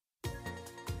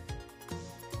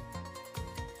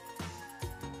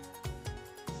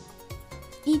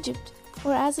Egypt,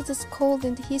 or as it is called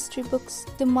in the history books,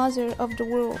 the mother of the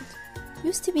world,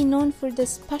 used to be known for the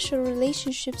special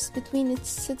relationships between its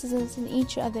citizens and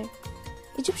each other.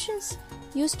 Egyptians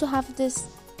used to have this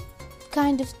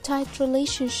kind of tight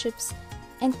relationships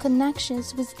and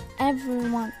connections with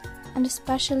everyone, and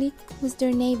especially with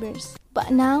their neighbors.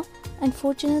 But now,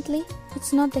 unfortunately,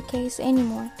 it's not the case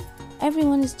anymore.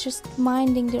 Everyone is just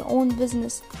minding their own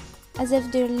business, as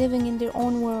if they're living in their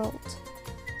own world.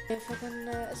 فكان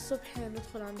الصبح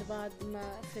ندخل عند بعض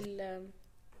في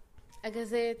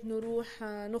الأجازات نروح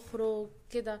نخرج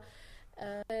كده.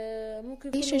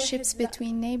 Relationships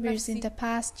between neighbors in the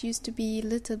past used to be a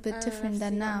little bit different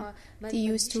than now. They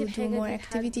used to do more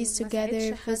activities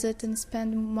together, visit and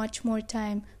spend much more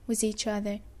time with each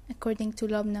other, according to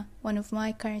Lobna, one of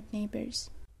my current neighbors.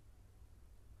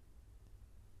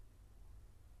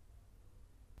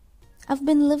 I've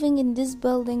been living in this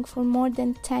building for more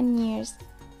than 10 years,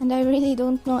 and I really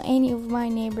don't know any of my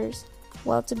neighbors.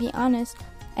 Well, to be honest,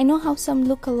 I know how some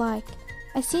look alike.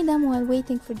 I see them while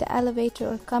waiting for the elevator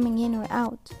or coming in or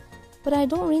out, but I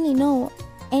don't really know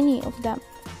any of them.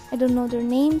 I don't know their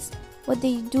names, what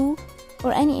they do,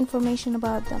 or any information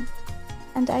about them.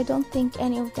 And I don't think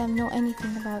any of them know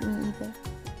anything about me either.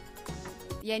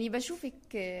 يعني بشوفك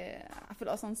في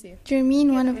الأسانسير.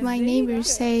 Jermeen, one of my neighbors,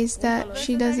 says that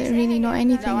she doesn't really know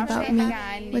anything about me,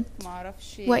 with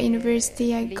what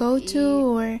university I go to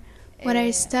or what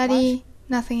I study,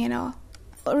 nothing at all.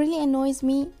 What really annoys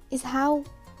me is how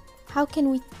can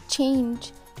we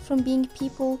change from being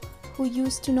people who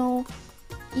used to know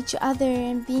each other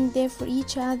and being there for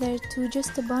each other to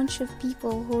just a bunch of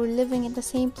people who are living in the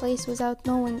same place without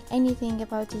knowing anything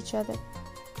about each other.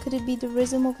 Could it be the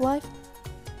rhythm of life?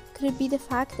 Could it be the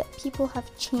fact that people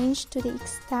have changed to the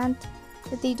extent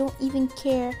that they don't even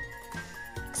care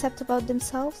except about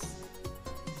themselves?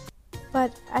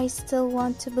 But I still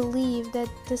want to believe that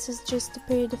this is just a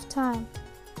period of time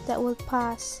that will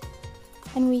pass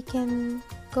and we can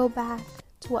go back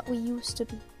to what we used to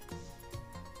be,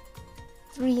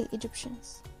 the real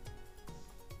Egyptians.